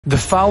The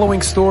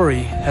following story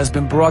has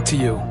been brought to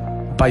you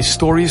by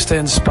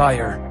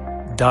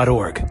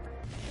StoriesToInspire.org.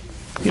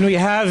 You know, you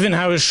have in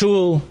our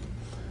shul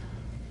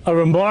a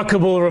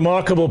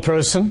remarkable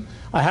person.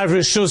 I have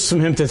rishus from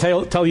him to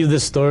tell you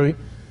this story,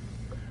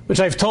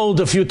 which I've told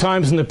a few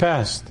times in the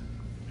past.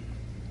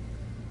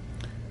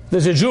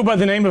 There's a Jew by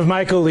the name of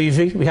Michael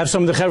Levy. We have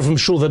some of the chaver from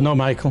shul that know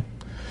Michael.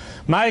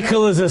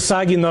 Michael is a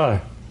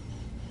saginar.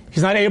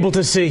 He's not able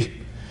to see.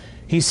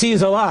 He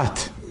sees a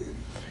lot.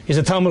 He's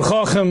a Talmud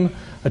Chacham,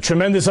 a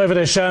tremendous Oved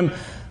Hashem,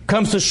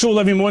 comes to shul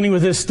every morning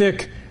with his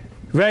stick.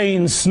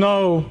 Rain,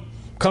 snow,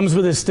 comes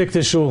with his stick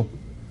to shul.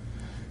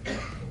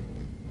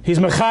 He's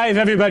mechayiv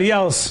everybody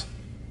else.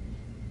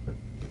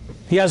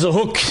 He has a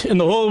hook in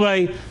the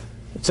hallway.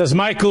 It says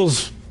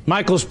Michael's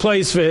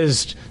place for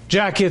his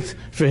jacket,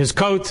 for his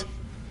coat,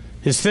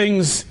 his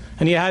things,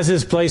 and he has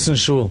his place in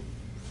shul.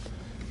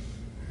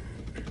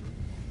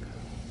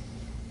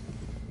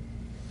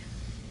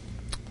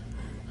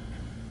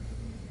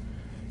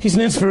 He's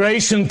an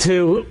inspiration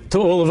to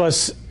all of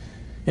us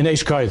in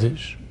Eish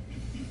Kodesh.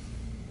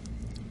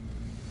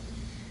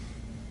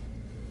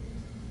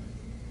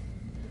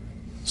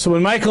 So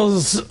when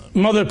Michael's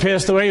mother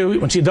passed away,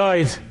 when she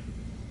died,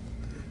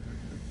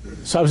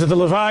 so I was at the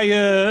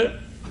Levaya.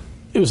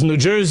 It was in New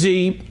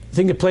Jersey, I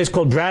think a place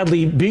called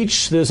Bradley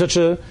Beach. There's such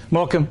a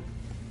mokum,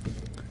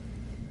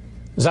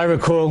 as I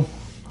recall.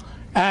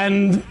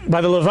 And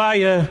by the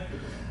Levaya,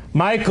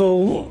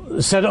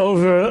 Michael said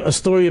over a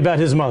story about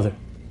his mother.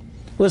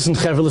 Listen,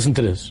 Chaver, listen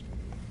to this.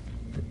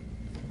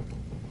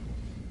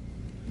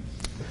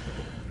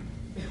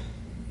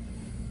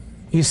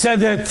 He said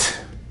that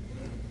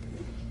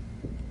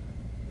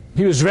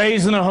he was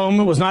raised in a home,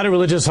 it was not a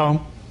religious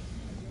home,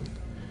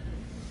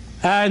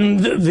 and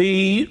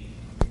the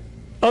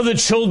other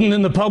children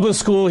in the public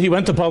school, he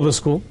went to public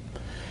school,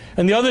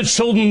 and the other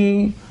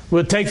children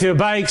would take their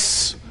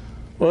bikes,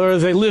 or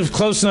they lived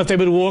close enough they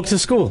would walk to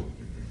school.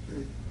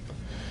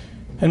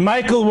 And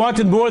Michael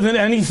wanted more than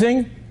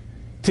anything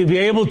to be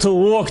able to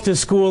walk to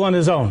school on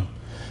his own.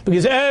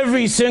 Because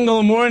every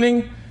single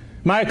morning,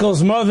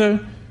 Michael's mother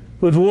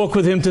would walk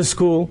with him to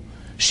school.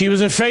 She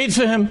was afraid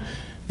for him.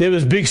 There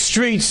was big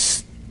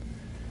streets,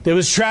 there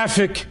was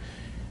traffic,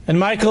 and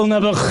Michael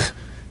Nebuch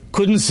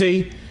couldn't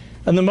see.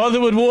 And the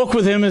mother would walk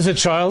with him as a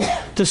child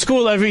to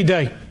school every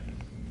day.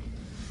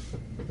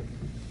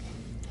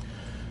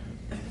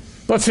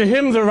 But for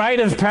him, the rite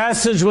of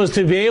passage was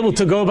to be able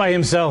to go by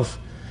himself.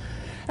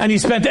 And he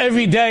spent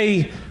every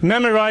day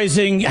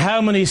memorizing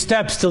how many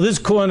steps to this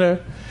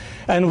corner,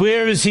 and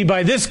where is he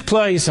by this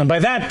place and by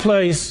that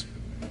place.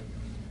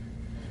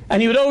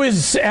 And he would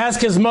always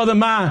ask his mother,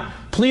 "Ma,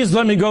 please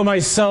let me go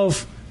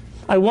myself.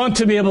 I want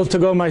to be able to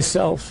go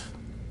myself.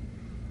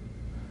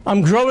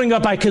 I'm growing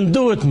up, I can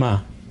do it,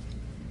 Ma."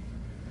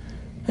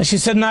 And she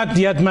said, "Not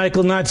yet,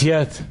 Michael, not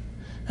yet."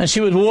 And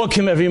she would walk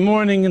him every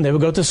morning, and they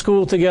would go to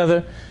school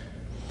together.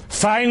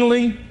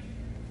 Finally,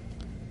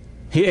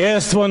 he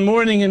asked one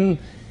morning, and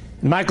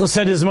Michael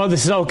said to his mother,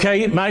 said,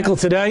 "Okay, Michael,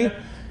 today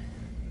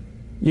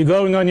you're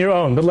going on your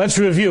own, but let's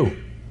review."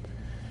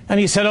 And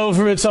he said,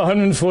 it's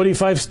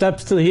 145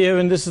 steps to here,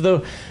 and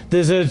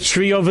there's a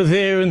tree over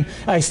there, and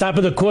I stop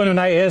at the corner and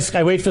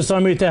I wait for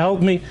somebody to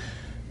help me.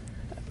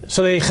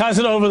 So they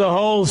chazed over the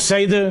whole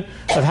seder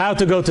of how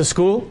to go to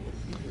school.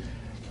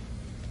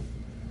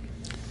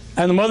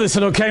 And the mother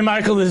said, "Okay,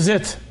 Michael, this is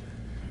it.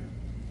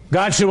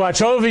 God should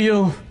watch over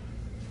you.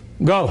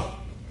 Go."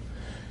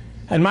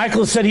 And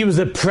Michael said he was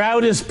the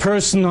proudest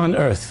person on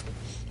earth.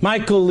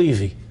 Michael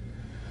Levy.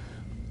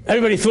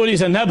 Everybody thought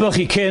he's a nebuch,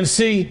 he can't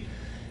see.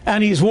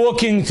 And he's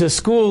walking to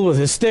school with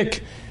his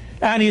stick.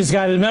 And he's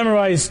got to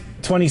memorize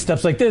 20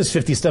 steps like this,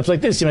 50 steps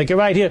like this. You make it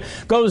right here.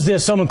 Goes there,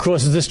 someone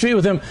crosses the street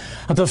with him.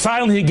 Until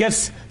finally he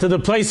gets to the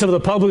place of the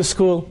public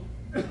school.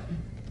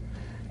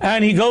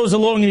 And he goes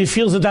along and he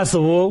feels that that's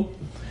the wall.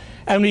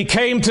 And we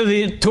came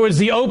towards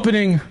the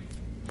opening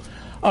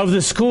of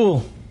the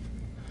school.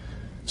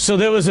 So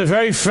there was a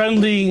very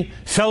friendly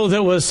fellow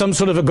that was some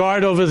sort of a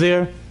guard over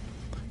there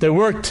that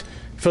worked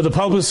for the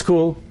public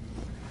school.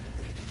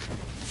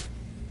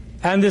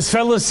 And this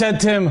fellow said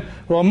to him,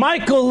 "Well,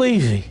 Michael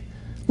Levy,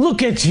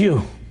 look at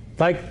you."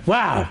 Like,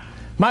 wow,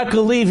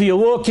 Michael Levy, you're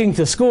walking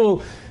to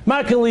school.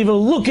 Michael Levy,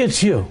 look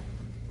at you.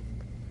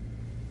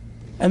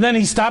 And then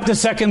he stopped a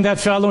second, that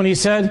fellow, and he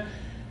said,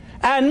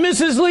 "And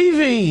Mrs.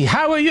 Levy,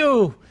 how are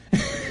you?"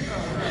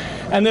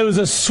 And there was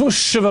a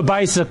swoosh of a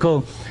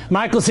bicycle.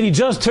 Michael said he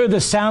just heard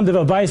the sound of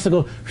a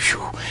bicycle,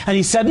 and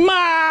he said,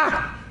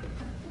 "Ma!"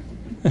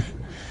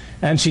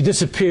 And she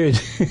disappeared,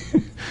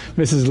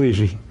 Mrs.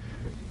 Levy.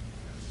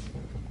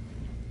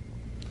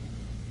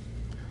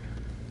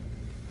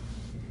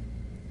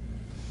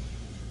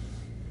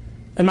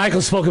 And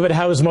Michael spoke about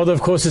how his mother,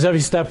 of course, is every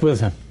step with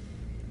him.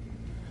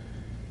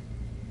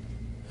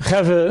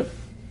 Cheve,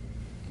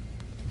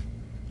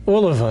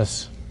 all of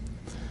us,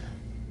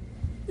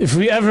 if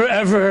we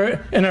ever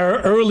in our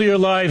earlier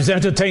lives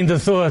entertained the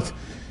thought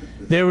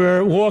they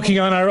were walking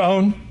on our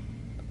own,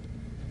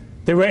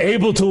 they were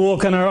able to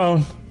walk on our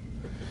own,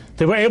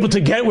 that we're able to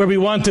get where we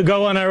want to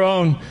go on our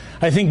own.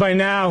 I think by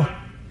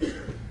now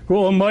we're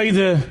all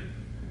moide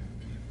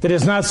that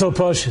it's not so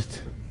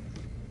poshut.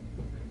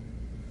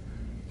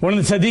 One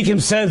of the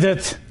tzaddikim said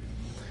that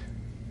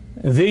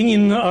the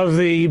inyan of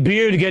the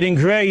beard getting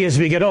gray as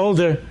we get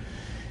older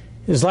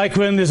is like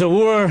when there's a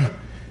war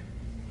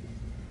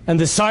and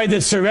the side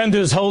that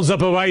surrenders holds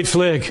up a white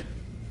flag.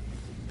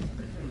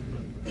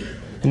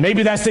 And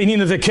maybe that's the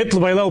inyan of the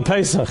kittel by Lel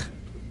Pesach.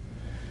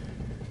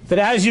 That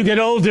as you get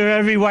older,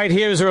 every white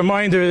hair is a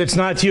reminder that it's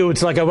not you.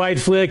 It's like a white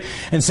flag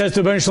and says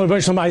to Bar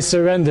Shalom, I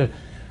surrender.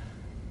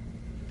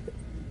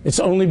 It's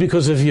only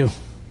because of you.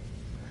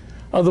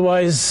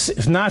 Otherwise,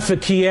 if not for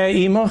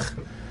Kiyeh Imach,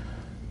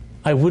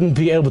 I wouldn't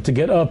be able to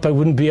get up. I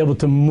wouldn't be able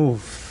to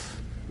move.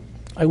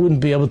 I wouldn't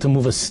be able to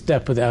move a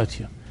step without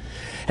you.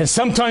 And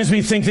sometimes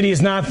we think that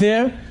he's not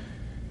there.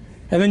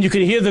 And then you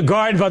can hear the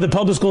guard by the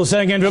public school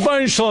saying, and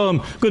Rabbi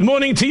Shalom, good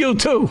morning to you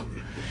too.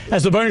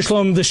 As the Bar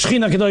Shalom, the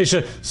Shechina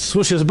Kedosha,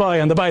 swooshes by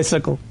on the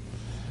bicycle.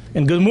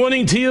 And good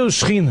morning to you,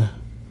 Shechina.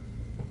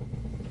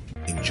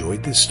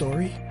 Enjoyed this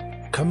story?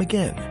 Come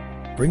again.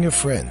 Bring a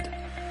friend.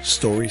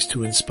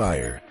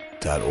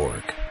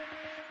 StoriesToInspire.org